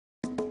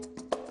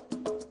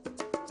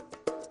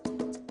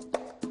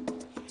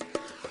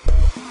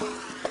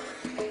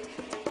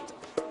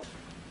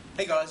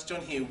Hey guys, John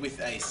here with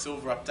a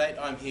silver update.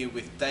 I'm here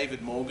with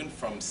David Morgan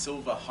from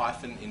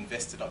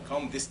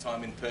silver-investor.com, this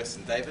time in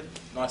person. David,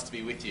 nice to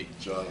be with you.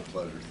 John, a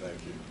pleasure, thank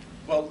you.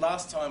 Well,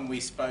 last time we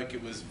spoke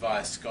it was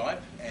via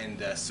Skype,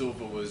 and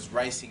silver was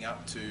racing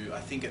up to, I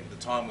think at the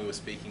time we were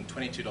speaking,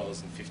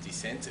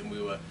 $22.50, and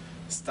we were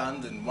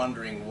stunned and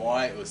wondering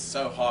why it was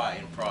so high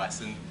in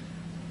price. And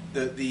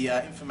the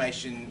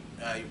information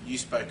you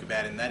spoke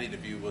about in that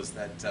interview was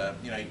that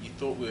you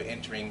thought we were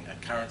entering a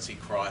currency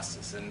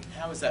crisis. And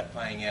how is that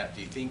playing out, do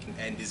you think,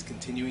 and is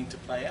continuing to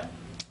play out?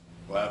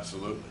 Well,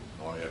 absolutely.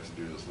 All you have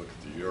to do is look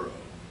at the euro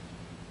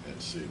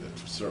and see that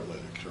certainly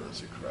the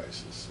currency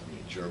crisis. I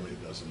mean, Germany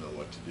doesn't know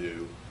what to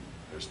do.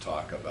 There's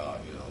talk about,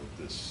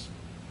 this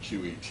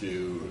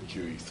QE2 or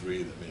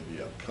QE3 that may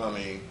be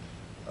upcoming.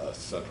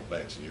 Central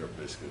banks in Europe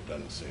basically have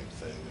done the same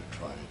thing. They're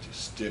trying to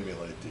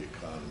stimulate the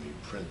economy,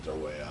 print their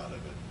way out of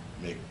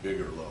it, make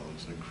bigger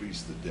loans,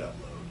 increase the debt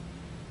load.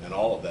 And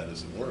all of that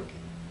isn't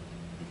working.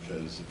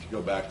 Because if you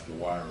go back to the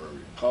Weimar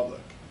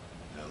Republic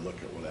and look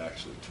at what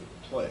actually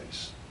took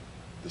place,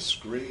 the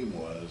scream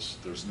was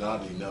there's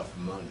not enough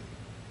money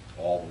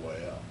all the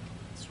way up,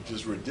 which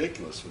is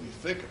ridiculous when you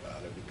think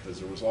about it, because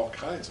there was all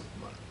kinds of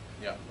money.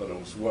 Yeah. But it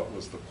was what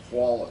was the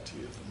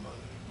quality of the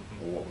money,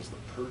 or what was the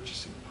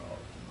purchasing power of the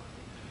money.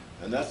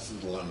 And that's the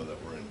dilemma that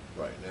we're in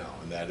right now,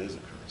 and that is a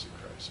currency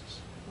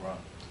crisis. Right.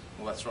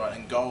 Well, that's right.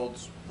 And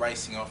gold's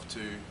racing off to,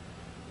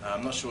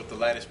 I'm not sure what the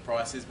latest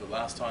price is, but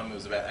last time it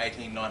was about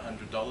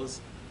 $1,900.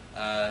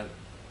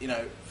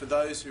 For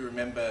those who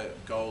remember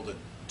gold at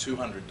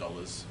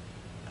 $200,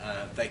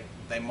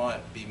 they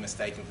might be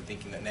mistaken for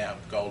thinking that now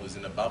gold is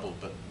in a bubble,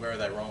 but where are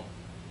they wrong?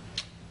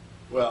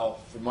 Well,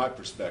 from my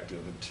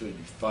perspective, until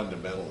you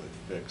fundamentally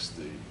fix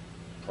the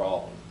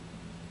problem,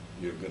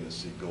 you're going to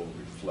see gold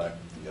reflect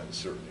the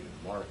uncertainty in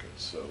the market.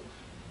 So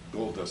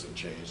gold doesn't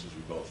change, as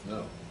we both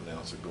know. An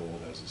ounce of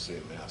gold has the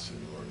same mass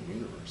anywhere in the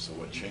universe. So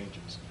what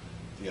changes?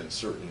 The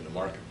uncertainty in the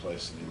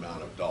marketplace and the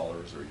amount of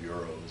dollars or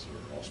euros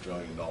or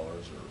Australian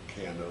dollars or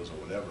candos or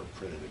whatever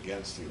printed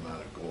against the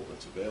amount of gold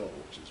that's available,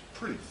 which is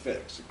pretty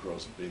fixed. It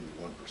grows at maybe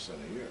 1%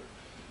 a year.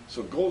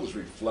 So gold is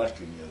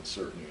reflecting the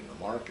uncertainty in the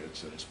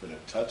markets, and it's been a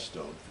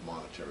touchstone for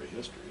monetary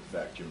history. In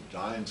fact, Jim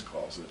Dines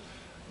calls it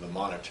the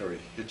monetary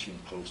hitching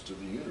post of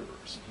the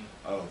universe.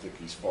 I don't think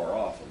he's far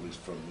off, at least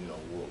from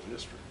world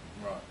history.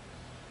 Right.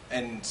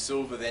 And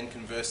silver then,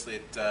 conversely,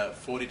 at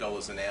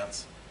 $40 an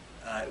ounce,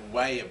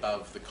 way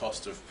above the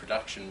cost of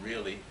production,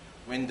 really.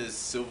 When does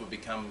silver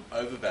become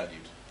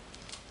overvalued?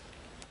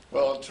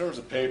 Well, in terms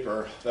of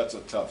paper, that's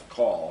a tough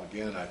call.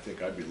 Again, I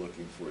think I'd be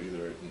looking for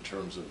either in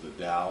terms of the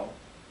Dow,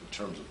 in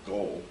terms of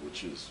gold,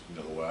 which is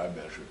the way I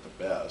measure it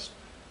the best,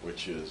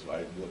 which is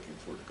I'm looking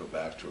for it to go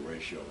back to a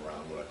ratio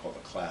around what I call the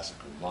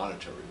classical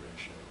monetary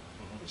ratio,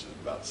 which is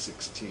about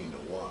 16 to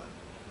 1.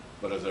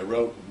 But as I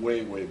wrote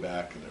way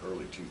back in the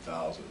early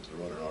 2000s,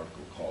 I wrote an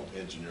article called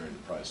Engineering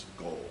the Price of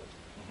Gold.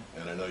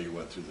 And I know you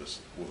went through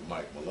this with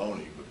Mike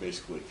Maloney, but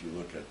basically if you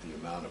look at the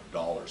amount of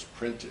dollars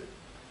printed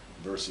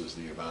versus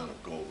the amount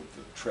of gold that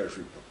the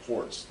Treasury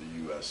purports the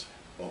U.S.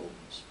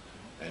 owns,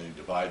 and you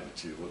divide the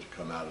two, what you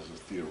come out as a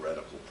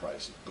theoretical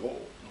price of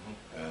gold.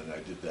 And I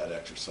did that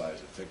exercise,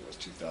 I think it was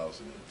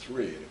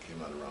 2003, and it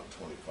came out around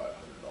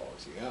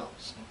 $2,500 the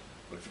ounce.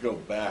 But if you go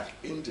back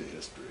into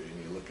history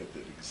and you look at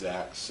the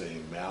exact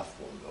same math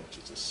formula, which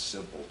is a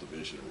simple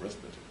division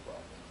arithmetic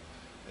problem,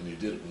 and you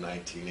did it in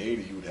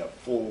 1980, you would have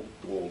full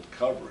gold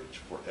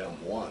coverage for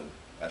M1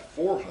 at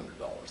 $400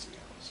 the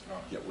ounce.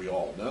 Yet we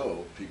all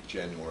know, peak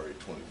January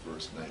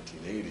 21st,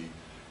 1980,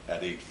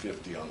 at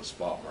 $850 on the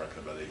spot market,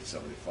 about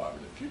 $875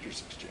 in the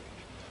futures exchange.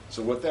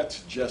 So what that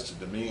suggested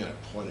to me, and I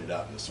pointed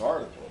out in this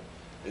article,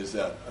 is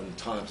that in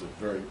times of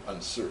very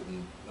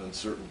uncertain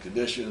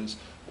conditions,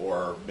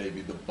 or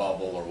maybe the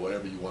bubble, or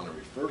whatever you want to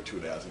refer to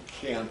it as, it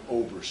can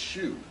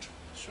overshoot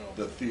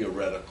the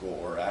theoretical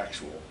or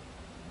actual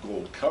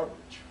gold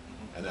coverage.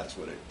 And that's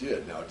what it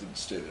did. Now, it didn't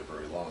stay there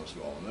very long, as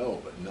we all know,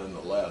 but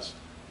nonetheless,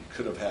 you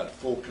could have had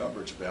full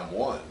coverage of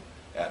M1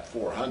 at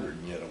 400,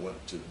 and yet it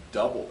went to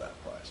double that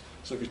price.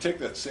 So if you take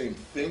that same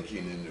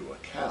thinking into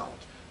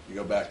account, you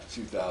go back to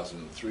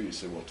 2003, you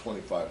say, well,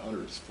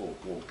 2,500 is full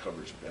gold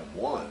coverage of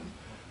M1.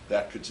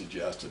 That could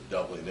suggest a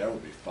doubling there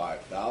would be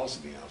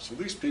 5,000 the ounce. So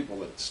these people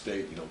that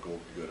state, gold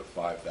could go to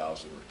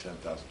 5,000 or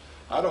 10,000,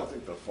 I don't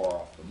think they're far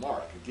off the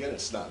mark. Again,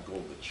 it's not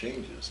gold that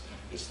changes.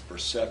 It's the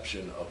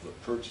perception of the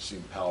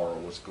purchasing power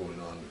of what's going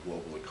on in the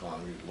global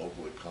economy,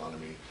 local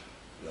economy,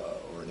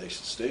 or a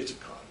nation-state's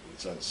economy.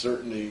 It's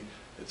uncertainty.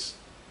 It's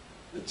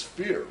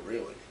fear,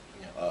 really,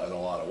 in a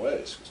lot of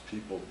ways, because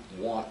people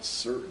want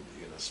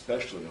certainty, and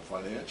especially in a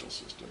financial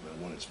system.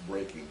 And when it's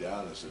breaking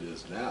down as it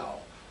is now,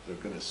 they're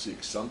going to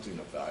seek something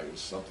of value,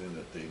 something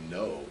that they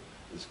know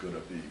is going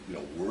to be,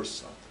 worth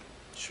something.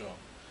 Sure.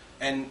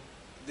 And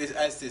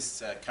as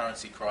this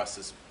currency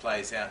crisis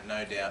plays out,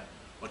 no doubt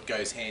what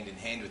goes hand in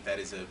hand with that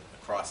is a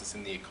crisis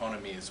in the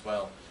economy as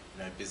well.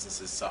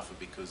 Businesses suffer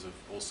because of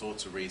all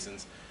sorts of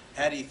reasons.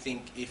 How do you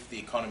think, if the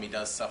economy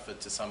does suffer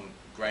to some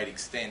great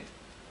extent,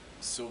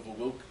 silver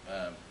will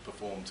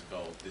perform to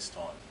gold this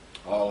time?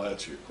 I'll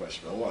answer your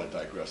question. I want to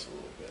digress a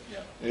little bit. Yeah.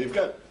 And you've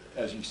got,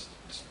 as you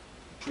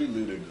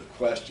preluded to the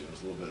question,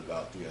 a little bit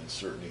about the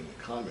uncertainty in the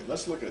economy.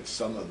 Let's look at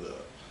some of the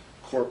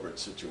corporate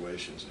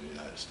situations in the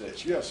United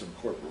States. You have some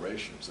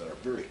corporations that are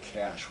very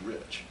cash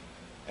rich,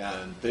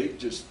 and they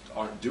just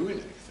aren't doing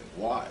anything.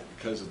 Why?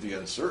 Because of the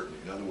uncertainty.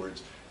 In other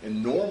words,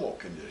 in normal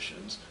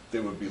conditions, they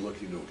would be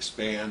looking to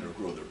expand or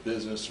grow their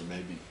business, or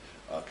maybe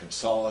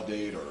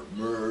consolidate or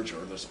merge,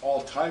 or there's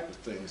all type of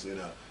things in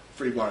a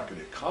free market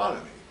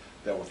economy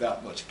that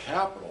without much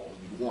capital,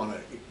 you want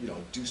to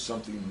do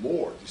something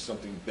more, do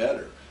something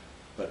better.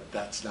 But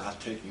that's not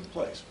taking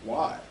place.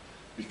 Why?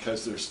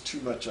 Because there's too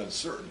much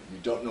uncertainty. You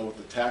don't know what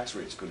the tax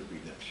rate's going to be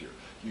next year.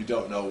 You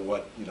don't know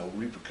what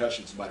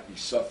repercussions might be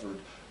suffered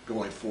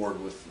going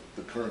forward with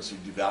the currency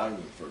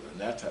devaluing further and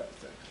that type of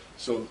thing.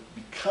 So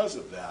because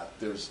of that,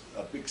 there's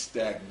a big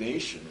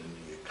stagnation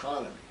in the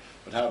economy.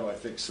 But how do I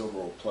think silver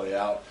will play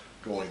out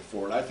going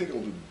forward? I think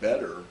it'll do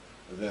better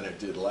than it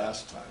did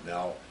last time.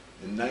 Now,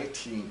 in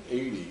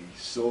 1980,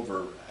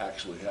 silver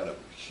actually had a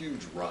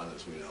huge run,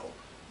 as we know,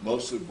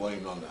 mostly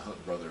blamed on the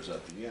Hunt brothers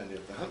at the end.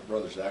 Yet the Hunt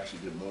brothers actually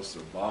did most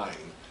of their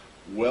buying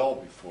well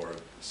before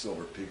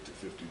silver peaked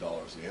at $50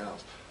 the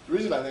ounce. The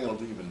reason I think it'll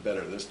do even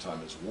better this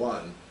time is,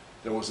 one,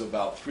 there was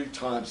about 3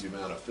 times the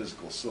amount of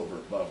physical silver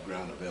above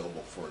ground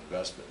available for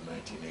investment in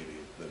 1980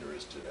 than there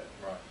is today.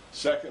 Right.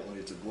 Secondly,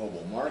 it's a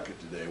global market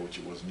today, which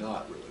it was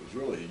not really. It was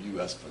really a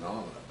U.S.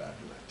 phenomenon back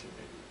in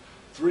 1980.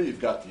 3, you've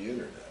got the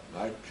internet.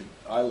 And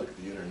I look at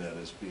the internet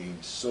as being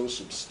so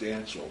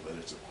substantial that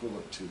it's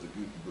equivalent to the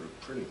Gutenberg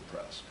printing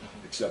press,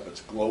 except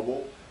it's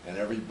global, and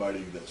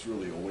everybody that's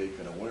really awake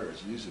and aware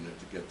is using it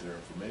to get their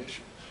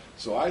information.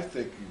 So I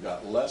think you've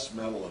got less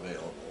metal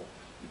available.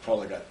 You've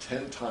probably got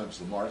 10 times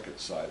the market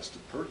size to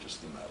purchase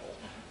the metal,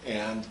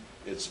 and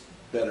it's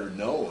better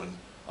known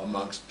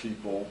amongst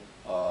people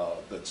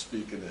that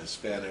speak in the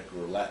Hispanic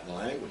or Latin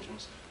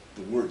languages.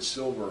 The word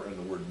silver and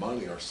the word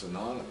money are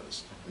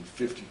synonymous in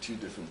 52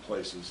 different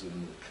places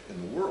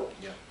in the world.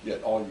 Yeah.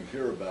 Yet all you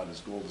hear about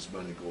is gold is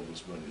money, gold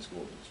is money, is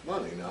gold is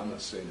money. Now, I'm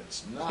not saying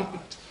it's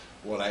not.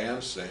 What I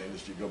am saying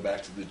is, if you go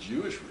back to the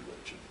Jewish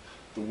religion,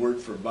 the word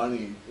for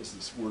money is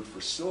this word for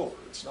silver.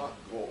 It's not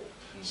gold.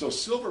 So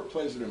silver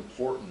plays an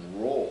important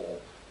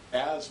role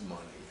as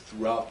money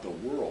throughout the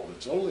world.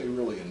 It's only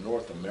really in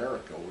North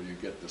America where you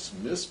get this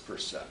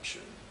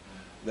misperception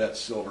that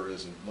silver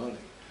isn't money.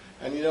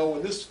 And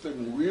when this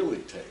thing really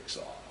takes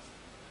off,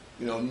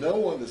 no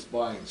one that's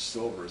buying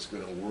silver is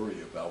going to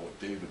worry about what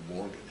David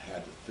Morgan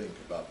had to think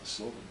about the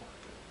silver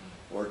market,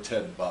 or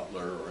Ted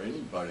Butler, or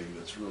anybody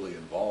that's really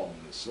involved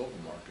in the silver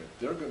market.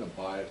 They're going to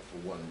buy it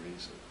for one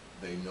reason: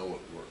 they know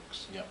it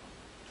works. Yep.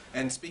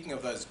 And speaking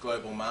of those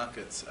global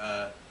markets,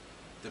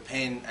 the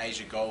Pan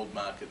Asia Gold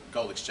Market,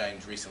 Gold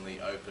Exchange recently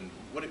opened.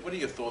 What are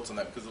your thoughts on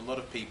that? Because a lot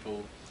of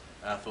people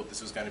thought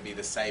this was going to be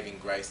the saving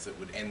grace that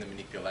would end the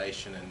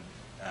manipulation,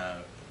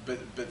 and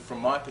but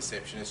from my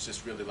perception, it's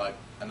just really like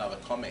another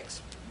COMEX.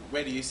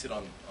 Where do you sit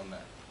on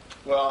that?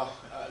 Well,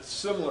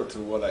 similar to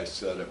what I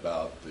said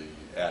about the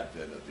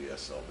advent of the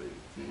SLV,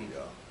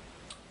 the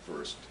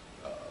first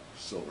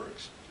silver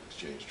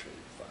exchange trading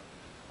fund.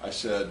 I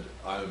said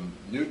I'm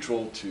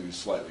neutral to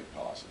slightly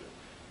positive.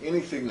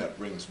 Anything that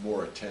brings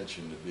more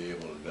attention to be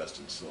able to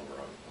invest in silver,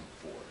 I'm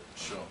for it.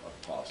 Sure.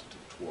 I'm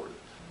positive toward it.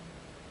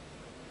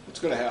 What's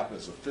going to happen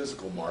is the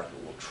physical market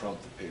will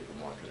trump the paper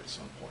market at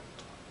some point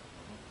in time.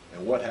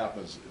 And what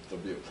happens, if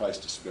there'll be a price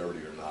disparity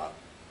or not,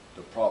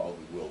 there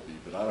probably will be,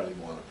 but I don't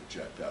even want to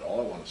project that. All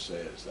I want to say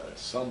is that at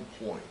some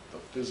point, the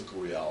physical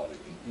reality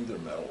in either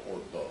metal or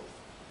both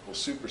will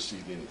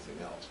supersede anything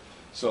else.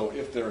 So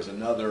if there's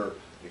another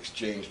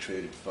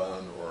exchange-traded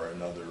fund or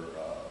another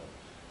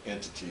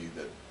entity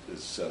that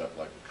is set up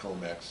like a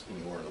COMEX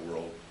anywhere in the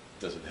world,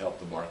 does it help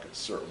the market?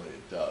 Certainly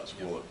it does.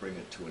 Will it bring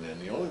it to an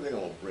end? The only thing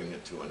that will bring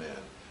it to an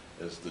end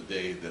is the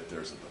day that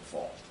there's a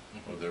default,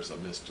 or there's a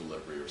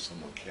misdelivery, or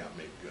someone can't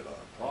make good on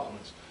a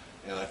promise.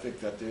 And I think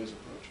that day is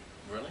approaching.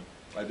 Really?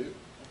 I do.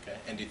 Okay.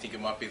 And do you think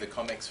it might be the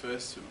COMEX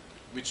first?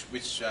 Which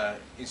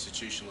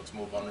institution looks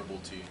more vulnerable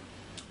to you?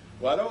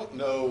 Well, I don't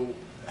know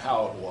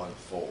how it will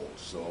unfold,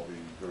 so I'll be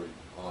very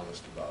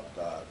honest about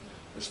that.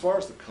 As far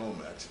as the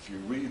COMEX, if you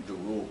read the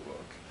rule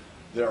book,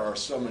 there are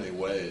so many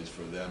ways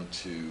for them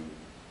to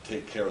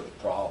take care of the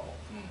problem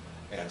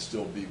and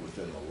still be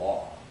within the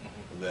law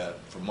that,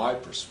 from my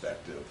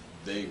perspective,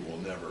 they will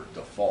never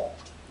default.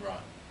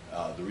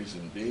 Right. The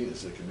reason being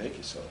is they can make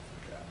you settle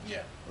for cash.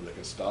 Yeah. Or they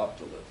can stop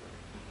delivery.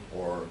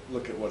 Or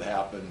look at what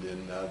happened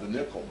in the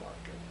nickel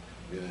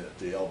market, in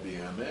the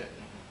LBMA.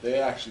 They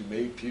actually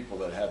made people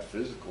that had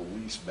physical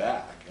lease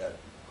back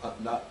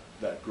at not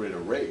that great a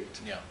rate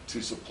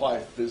to supply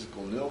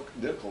physical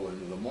nickel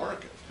into the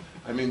market.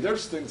 I mean,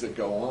 there's things that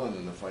go on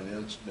in the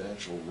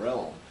financial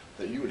realm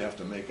that you would have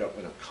to make up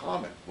in a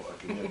comic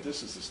book, and yet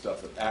this is the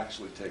stuff that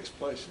actually takes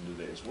place in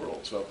today's world.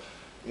 So,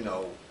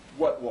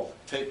 what will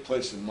take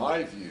place in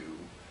my view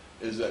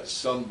is that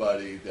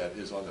somebody that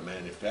is on the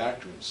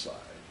manufacturing side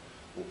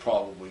will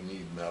probably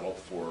need metal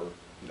for,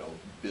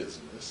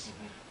 business,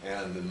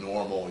 and the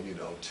normal,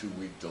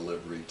 2-week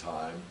delivery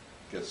time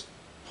gets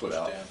put Pushed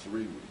out down.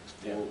 3 weeks,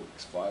 4 Yeah.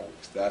 weeks, 5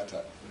 weeks, that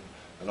type of thing.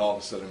 And all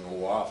of a sudden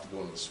go off to go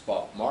into the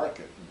spot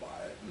market and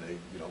buy it, and they,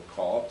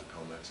 call up the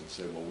COMEX and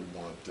say, well, we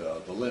want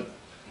the limit,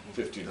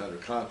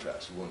 1,500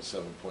 contracts, we want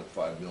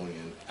 7.5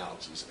 million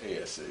ounces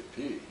ASAP.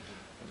 And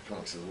the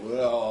COMEX says,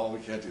 well, we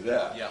can't do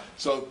that. Yeah.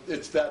 So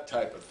it's that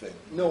type of thing.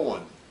 No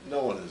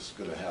one is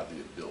going to have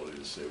the ability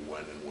to say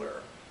when and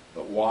where.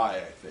 But why,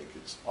 I think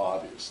it's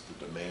obvious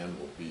the demand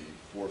will be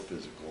for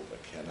physical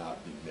that cannot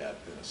be met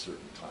in a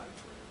certain time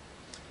frame.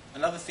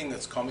 Another thing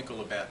that's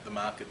comical about the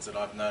markets that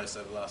I've noticed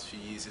over the last few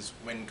years is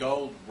when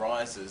gold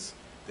rises,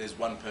 there's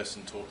one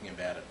person talking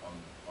about it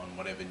on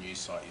whatever news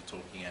site you're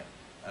talking at.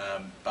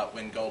 But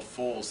when gold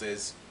falls,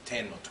 there's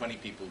 10 or 20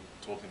 people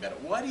talking about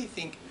it. Why do you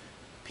think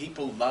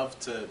people love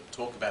to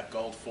talk about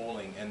gold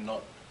falling and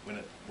not when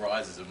it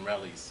rises and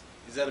rallies?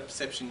 Is that a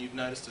perception you've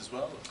noticed as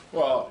well?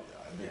 Well,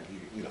 I think,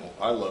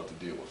 I love to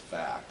deal with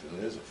fact, and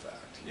it is a fact.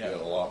 You Yeah.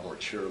 get a lot more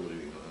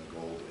cheerleading on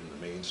gold in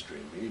the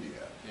mainstream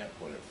media Yeah.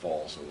 when it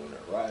falls or when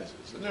it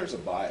rises. And there's a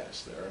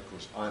bias there. Of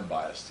course, I'm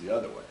biased the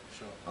other way.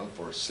 Sure. I'm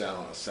for a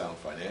sound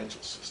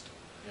financial system.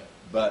 Yeah.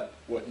 But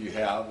what you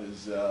have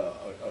is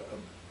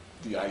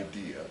the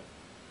idea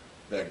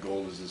that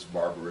gold is this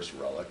barbarous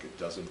relic. It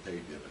doesn't pay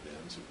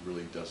dividends. It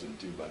really doesn't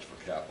do much for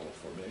capital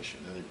formation.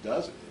 And it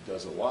doesn't. It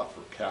does a lot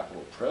for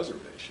capital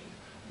preservation,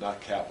 not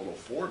capital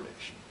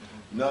formation.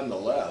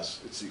 Nonetheless,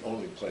 it's the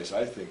only place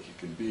I think you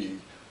can be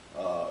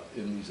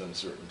in these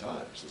uncertain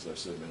times, as I've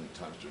said many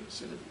times during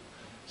this interview.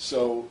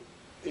 So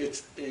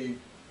it's a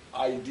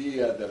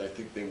idea that I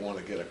think they want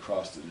to get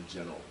across to the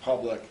general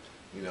public.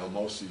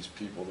 Most of these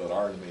people that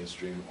are in the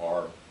mainstream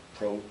are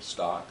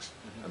pro-stocks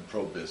and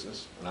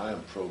pro-business, and I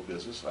am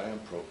pro-business, I am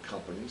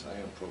pro-companies, I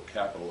am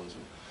pro-capitalism.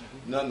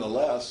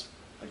 Nonetheless,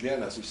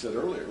 again, as we said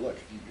earlier, look,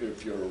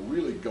 if you're a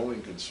really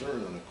going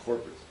concern in a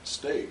corporate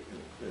state,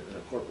 in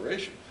a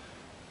corporation,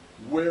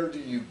 where do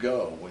you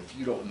go if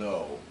you don't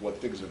know what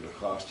things are going to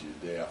cost you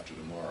the day after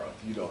tomorrow,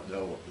 if you don't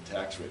know what the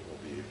tax rate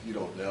will be, if you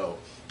don't know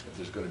if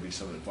there's going to be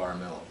some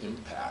environmental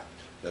impact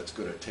that's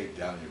going to take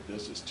down your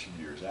business 2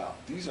 years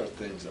out? These are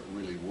things that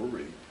really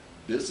worry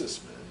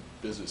businessmen,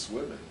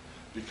 businesswomen,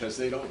 because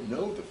they don't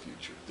know the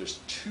future. There's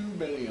too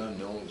many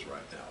unknowns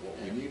right now.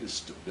 What we need is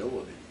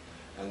stability,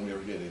 and we are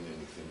getting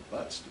anything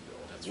but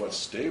stability. What's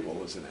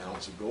stable is an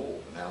ounce of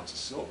gold, an ounce of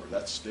silver.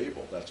 That's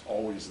stable. That's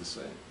always the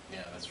same.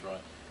 Yeah, that's right.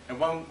 And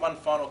one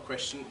final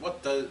question: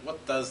 what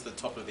does the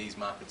top of these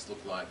markets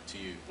look like to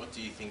you? What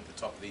do you think the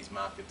top of these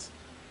markets,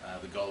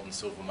 the gold and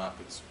silver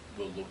markets,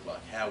 will look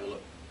like? How will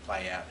it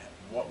play out?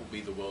 What will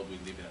be the world we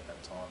live in at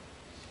that time?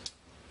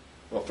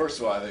 Well, first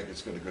of all, I think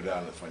it's going to go down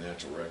in the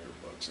financial record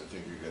books. I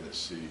think you're going to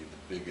see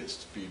the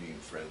biggest feeding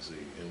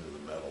frenzy into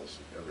the metals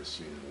you've ever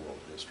seen in world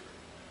history.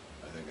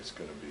 I think it's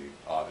going to be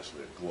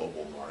obviously a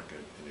global market,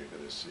 and you're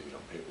going to see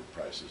paper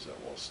prices that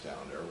will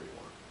astound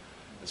everyone.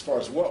 As far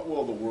as what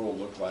will the world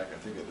look like, I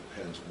think it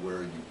depends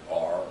where you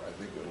are. I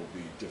think it will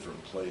be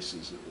different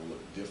places. It will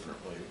look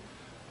differently.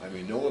 I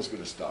mean, no one's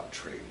going to stop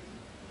trading.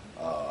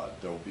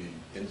 There will be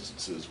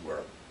instances where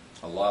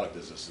a lot of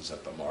businesses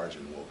at the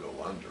margin will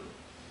go under.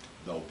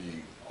 There'll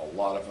be a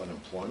lot of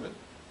unemployment.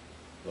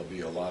 There'll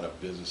be a lot of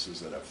businesses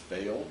that have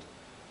failed.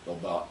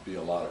 There'll be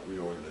a lot of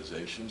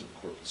reorganizations of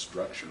corporate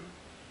structure.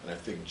 And I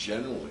think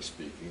generally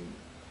speaking,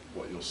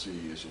 what you'll see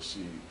is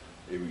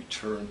a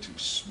return to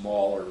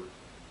smaller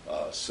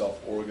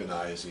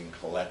self-organizing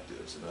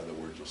collectives. In other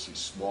words, you'll see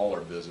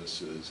smaller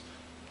businesses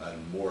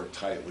and more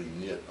tightly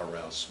knit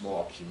around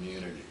small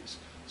communities.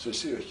 So you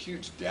see a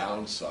huge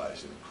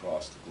downsizing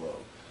across the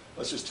globe.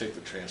 Let's just take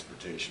the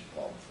transportation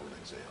problem for an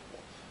example.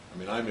 I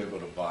mean, I'm able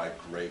to buy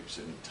grapes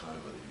any time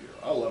of the year.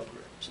 I love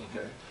grapes,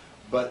 okay?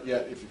 But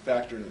yet, if you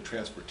factor in the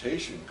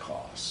transportation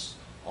costs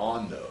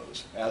on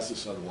those, as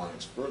this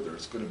unwinds further,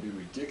 it's going to be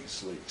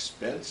ridiculously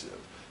expensive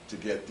to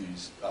get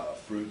these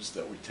fruits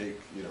that we take,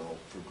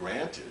 for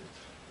granted,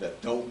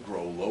 that don't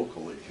grow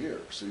locally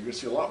here. So you're going to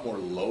see a lot more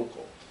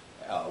local.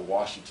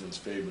 Washington's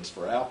famous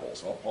for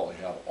apples. I'll probably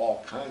have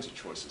all kinds of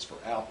choices for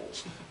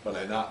apples, but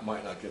I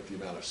might not get the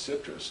amount of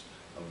citrus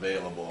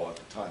available at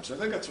the time. So I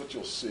think that's what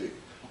you'll see.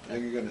 I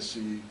think you're going to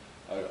see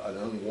an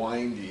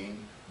unwinding,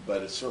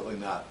 but it's certainly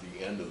not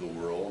the end of the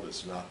world.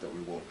 It's not that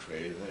we won't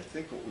trade. And I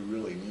think what we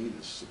really need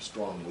is some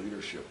strong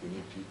leadership. We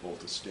need people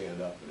to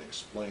stand up and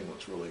explain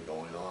what's really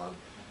going on.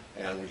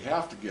 And we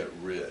have to get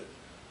rid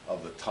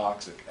of the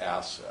toxic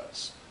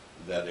assets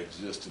that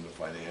exist in the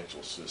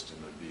financial system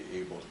and be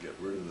able to get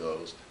rid of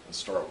those and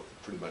start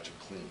with pretty much a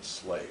clean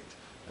slate.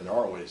 And there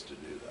are ways to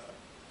do that.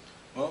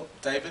 Well,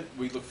 David,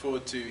 we look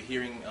forward to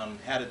hearing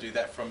how to do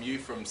that from you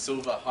from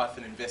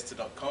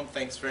silver-investor.com.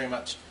 Thanks very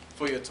much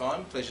for your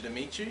time. Pleasure to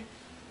meet you, and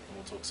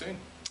we'll talk soon.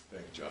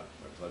 Thank you, John.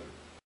 My pleasure.